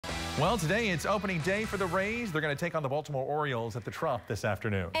Well, today it's opening day for the Rays. They're going to take on the Baltimore Orioles at the Trop this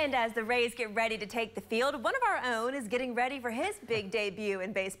afternoon. And as the Rays get ready to take the field, one of our own is getting ready for his big debut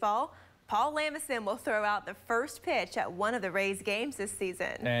in baseball. Paul Lamison will throw out the first pitch at one of the Rays games this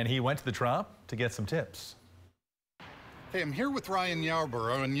season. And he went to the Trop to get some tips. Hey, I'm here with Ryan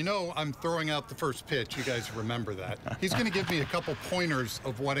Yarborough, and you know I'm throwing out the first pitch. You guys remember that. He's going to give me a couple pointers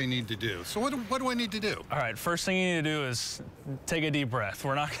of what I need to do. So what do I need to do? All right, first thing you need to do is take a deep breath.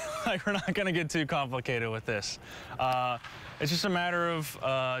 We're not going to get too complicated with this. It's just a matter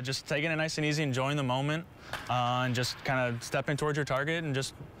of just taking it nice and easy, enjoying the moment, and just kind of stepping towards your target and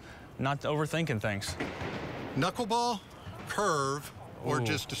just not overthinking things. Knuckleball, curve, or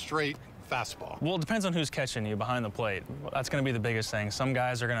just a straight fastball? Well, it depends on who's catching you behind the plate. That's going to be the biggest thing. Some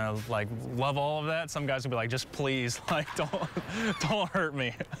guys are going to like love all of that. Some guys will be like, just please, like don't hurt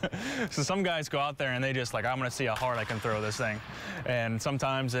me. So some guys go out there and they just like, I'm going to see how hard I can throw this thing. And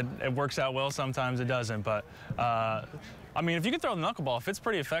sometimes it works out well, sometimes it doesn't. But I mean, if you can throw the knuckleball, if it's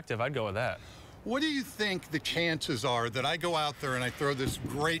pretty effective, I'd go with that. What do you think the chances are that I go out there and I throw this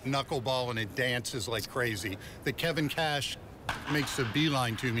great knuckleball and it dances like crazy, that Kevin Cash makes a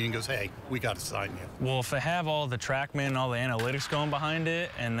beeline to me and goes, hey, we got to sign you? Well, if they have all the TrackMan and all the analytics going behind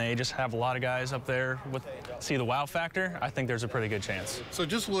it, and they just have a lot of guys up there with see the wow factor, I think there's a pretty good chance. So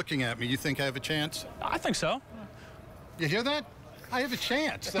just looking at me, you think I have a chance? I think so. You hear that? I have a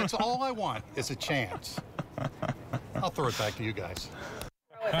chance. That's all I want is a chance. I'll throw it back to you guys.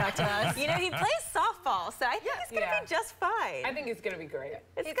 Back to us. You know, he plays softball, so I think he's going to be just fine. I think it's going to be great.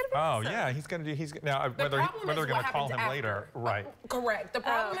 It's going to be awesome. Yeah, he's going to do. Now, whether they're going to call him later, right? Correct. The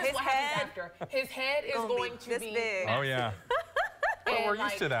problem is what happens after. His head is going to be big. Oh yeah. Well, we're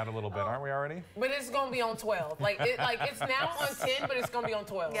used to that a little bit, aren't we already? But it's going to be on 12. Like it's now on 10, but it's going to be on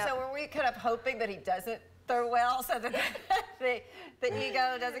 12. Yep. So were we kind of hoping that he doesn't throw well, so that the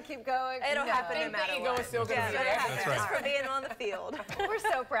ego doesn't keep going? It'll happen no matter what. The ego is still going to be there. Just for being on the field. We're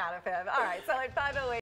so proud of him. All right, so at 5:08.